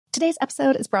Today's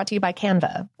episode is brought to you by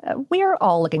Canva. We're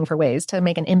all looking for ways to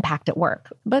make an impact at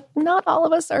work, but not all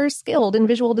of us are skilled in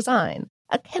visual design.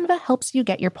 Canva helps you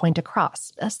get your point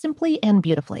across, simply and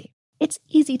beautifully. It's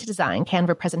easy to design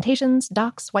Canva presentations,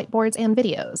 docs, whiteboards, and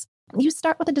videos. You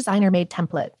start with a designer-made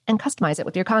template and customize it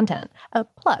with your content.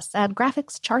 Plus, add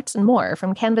graphics, charts, and more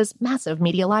from Canva's massive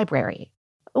media library.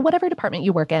 Whatever department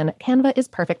you work in, Canva is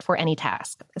perfect for any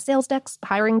task. Sales decks,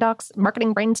 hiring docs,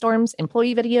 marketing brainstorms,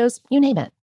 employee videos, you name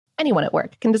it. Anyone at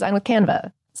work can design with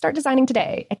Canva. Start designing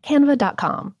today at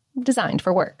canva.com. Designed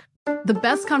for work. The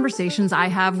best conversations I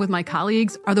have with my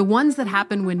colleagues are the ones that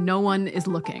happen when no one is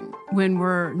looking, when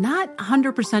we're not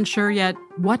 100% sure yet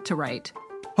what to write.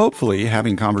 Hopefully,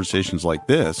 having conversations like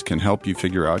this can help you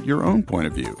figure out your own point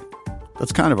of view.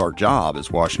 That's kind of our job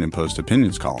as Washington Post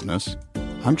opinions columnists.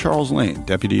 I'm Charles Lane,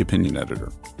 Deputy Opinion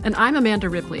Editor. And I'm Amanda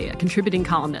Ripley, a contributing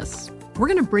columnist. We're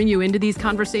going to bring you into these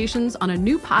conversations on a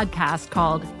new podcast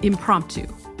called Impromptu.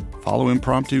 Follow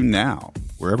Impromptu now,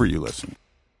 wherever you listen.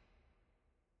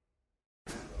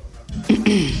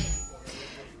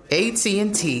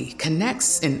 AT&T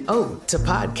connects an ode to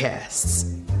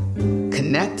podcasts.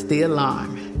 Connect the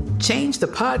alarm. Change the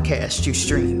podcast you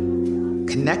stream.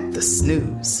 Connect the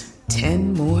snooze.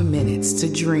 10 more minutes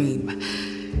to dream.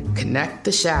 Connect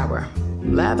the shower.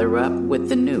 Lather up with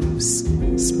the news.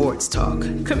 Sports talk,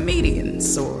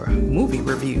 comedians, or movie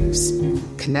reviews.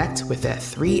 Connect with that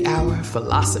 3-hour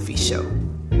philosophy show.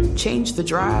 Change the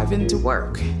drive into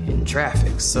work in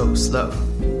traffic so slow.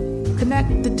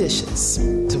 Connect the dishes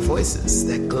to voices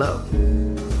that glow.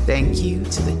 Thank you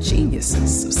to the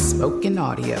geniuses of spoken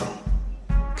audio.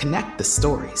 Connect the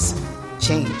stories.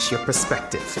 Change your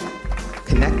perspective.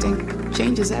 Connecting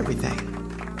changes everything.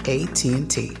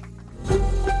 AT&T.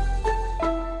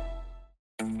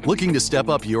 Looking to step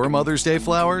up your Mother's Day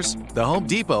flowers? The Home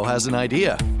Depot has an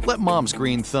idea. Let Mom's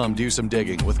green thumb do some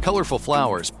digging with colorful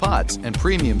flowers, pots, and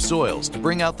premium soils to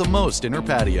bring out the most in her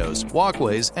patios,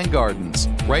 walkways, and gardens.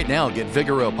 Right now, get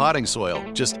Vigoro potting soil,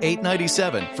 just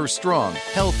 $8.97 for strong,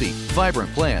 healthy,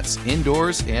 vibrant plants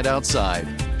indoors and outside.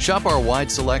 Shop our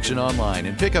wide selection online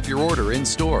and pick up your order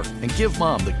in-store and give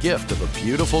Mom the gift of a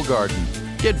beautiful garden.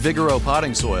 Get Vigoro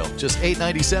potting soil, just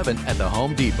 $8.97 at the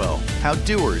Home Depot. How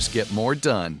doers get more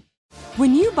done.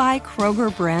 When you buy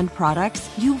Kroger brand products,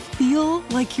 you feel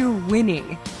like you're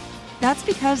winning. That's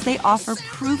because they offer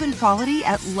proven quality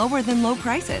at lower than low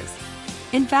prices.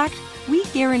 In fact, we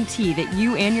guarantee that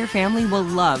you and your family will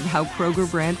love how Kroger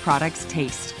brand products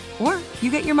taste, or you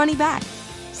get your money back.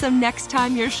 So next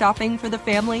time you're shopping for the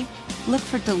family, look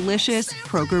for delicious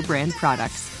Kroger brand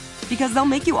products, because they'll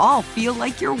make you all feel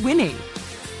like you're winning.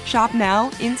 Shop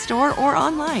now, in-store, or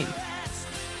online.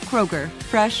 Kroger,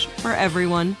 fresh for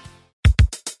everyone.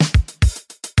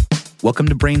 Welcome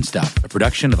to Brain Stuff, a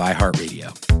production of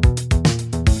iHeartRadio.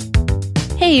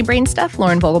 Hey, Brain Stuff,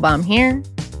 Lauren Vogelbaum here.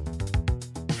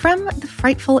 From the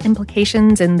frightful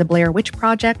implications in The Blair Witch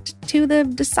Project to the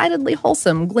decidedly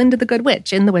wholesome Glinda the Good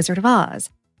Witch in The Wizard of Oz,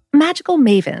 magical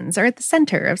mavens are at the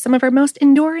center of some of our most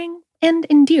enduring and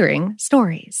endearing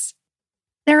stories.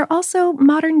 There are also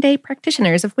modern-day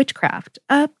practitioners of witchcraft,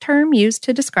 a term used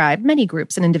to describe many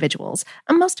groups and individuals,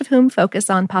 most of whom focus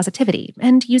on positivity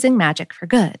and using magic for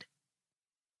good.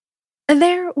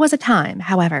 There was a time,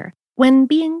 however, when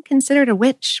being considered a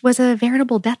witch was a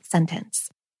veritable death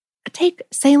sentence. Take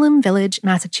Salem Village,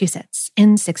 Massachusetts,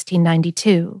 in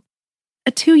 1692.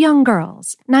 2 young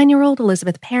girls, 9-year-old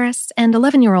Elizabeth Parris and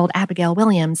 11-year-old Abigail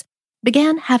Williams,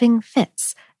 began having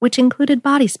fits, which included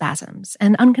body spasms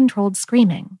and uncontrolled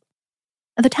screaming.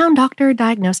 The town doctor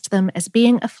diagnosed them as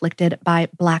being afflicted by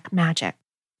black magic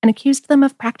and accused them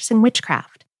of practicing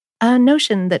witchcraft, a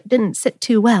notion that didn't sit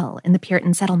too well in the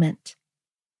Puritan settlement.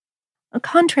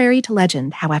 Contrary to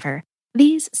legend, however,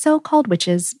 these so-called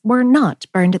witches were not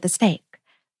burned at the stake.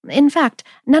 In fact,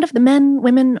 none of the men,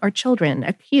 women, or children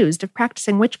accused of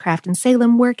practicing witchcraft in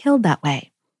Salem were killed that way.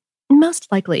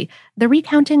 Most likely, the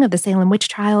recounting of the Salem witch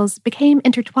trials became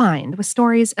intertwined with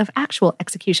stories of actual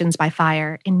executions by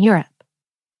fire in Europe.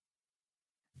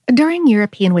 During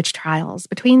European witch trials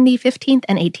between the 15th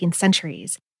and 18th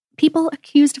centuries, people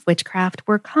accused of witchcraft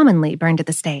were commonly burned at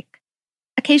the stake.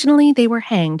 Occasionally, they were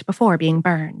hanged before being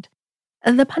burned.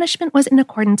 The punishment was in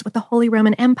accordance with the Holy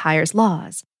Roman Empire's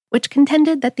laws, which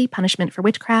contended that the punishment for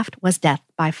witchcraft was death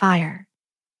by fire.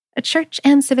 Church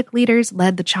and civic leaders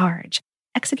led the charge,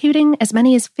 executing as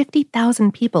many as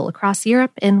 50,000 people across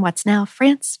Europe in what's now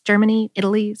France, Germany,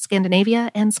 Italy, Scandinavia,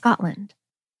 and Scotland.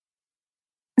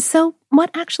 So,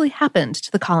 what actually happened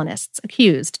to the colonists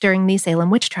accused during the Salem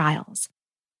witch trials?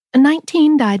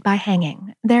 19 died by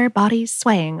hanging, their bodies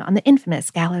swaying on the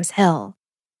infamous Gallows Hill.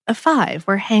 5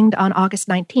 were hanged on August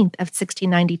 19th of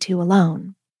 1692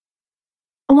 alone.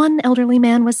 One elderly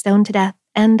man was stoned to death,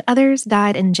 and others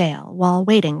died in jail while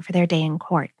waiting for their day in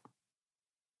court.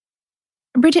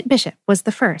 Bridget Bishop was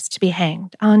the first to be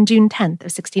hanged on June 10th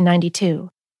of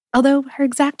 1692, although her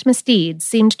exact misdeeds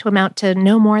seemed to amount to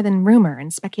no more than rumor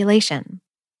and speculation.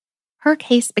 Her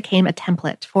case became a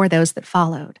template for those that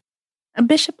followed.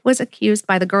 Bishop was accused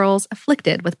by the girls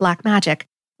afflicted with black magic,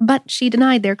 but she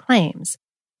denied their claims.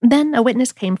 Then a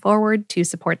witness came forward to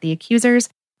support the accusers,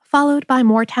 followed by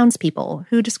more townspeople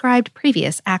who described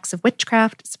previous acts of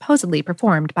witchcraft supposedly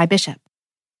performed by Bishop.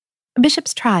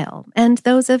 Bishop's trial, and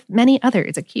those of many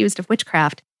others accused of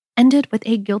witchcraft, ended with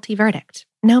a guilty verdict,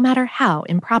 no matter how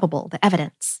improbable the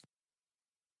evidence.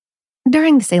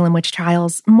 During the Salem witch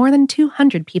trials, more than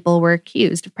 200 people were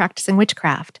accused of practicing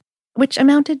witchcraft, which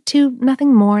amounted to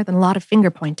nothing more than a lot of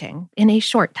finger-pointing in a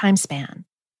short time span.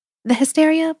 The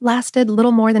hysteria lasted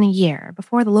little more than a year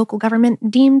before the local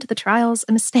government deemed the trials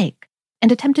a mistake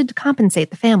and attempted to compensate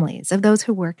the families of those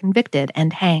who were convicted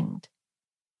and hanged.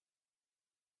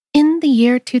 In the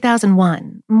year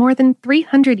 2001, more than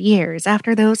 300 years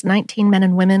after those 19 men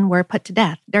and women were put to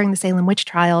death during the Salem witch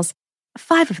trials,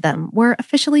 5 of them were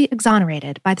officially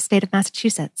exonerated by the state of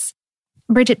Massachusetts.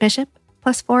 Bridget Bishop,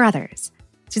 plus 4 others: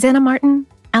 Susanna Martin,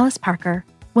 Alice Parker,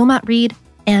 Wilmot Reed,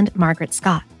 and Margaret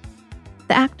Scott.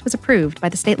 The act was approved by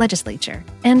the state legislature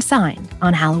and signed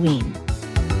on Halloween.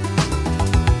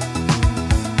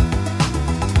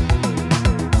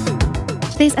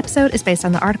 Today's episode is based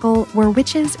on the article Were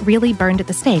Witches Really Burned at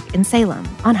the Stake in Salem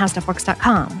on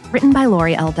HowStuffWorks.com, written by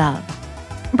Lori L. Dove.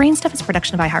 Brainstuff is a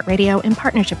production of iHeartRadio in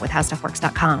partnership with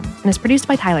HowStuffWorks.com and is produced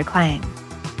by Tyler Klang.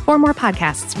 For more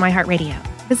podcasts from iHeartRadio,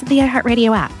 visit the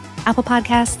iHeartRadio app, Apple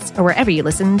Podcasts, or wherever you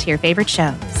listen to your favorite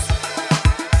shows.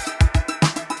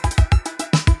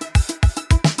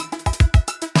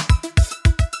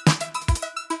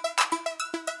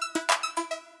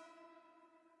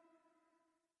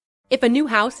 If a new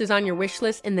house is on your wish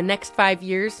list in the next 5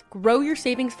 years, grow your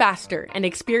savings faster and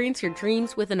experience your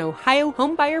dreams with an Ohio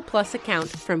Homebuyer Plus account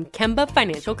from Kemba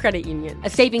Financial Credit Union. A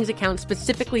savings account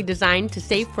specifically designed to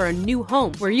save for a new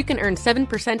home, where you can earn 7%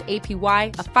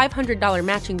 APY, a $500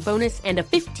 matching bonus, and a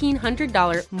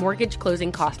 $1,500 mortgage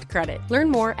closing cost credit. Learn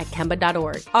more at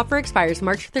Kemba.org. Offer expires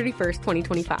March 31st,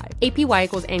 2025. APY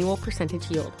equals annual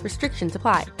percentage yield. Restrictions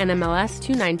apply. NMLS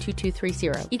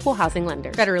 292230. Equal housing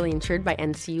lender. Federally insured by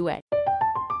NCUA.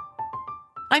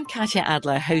 I'm Katya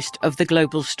Adler, host of The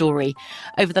Global Story.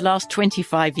 Over the last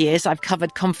 25 years, I've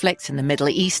covered conflicts in the Middle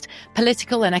East,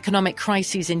 political and economic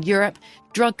crises in Europe,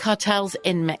 drug cartels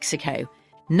in Mexico.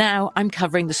 Now I'm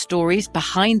covering the stories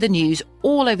behind the news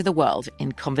all over the world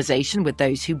in conversation with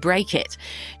those who break it.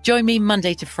 Join me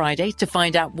Monday to Friday to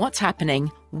find out what's happening,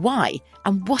 why,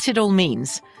 and what it all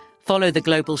means. Follow The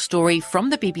Global Story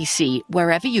from the BBC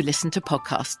wherever you listen to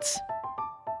podcasts.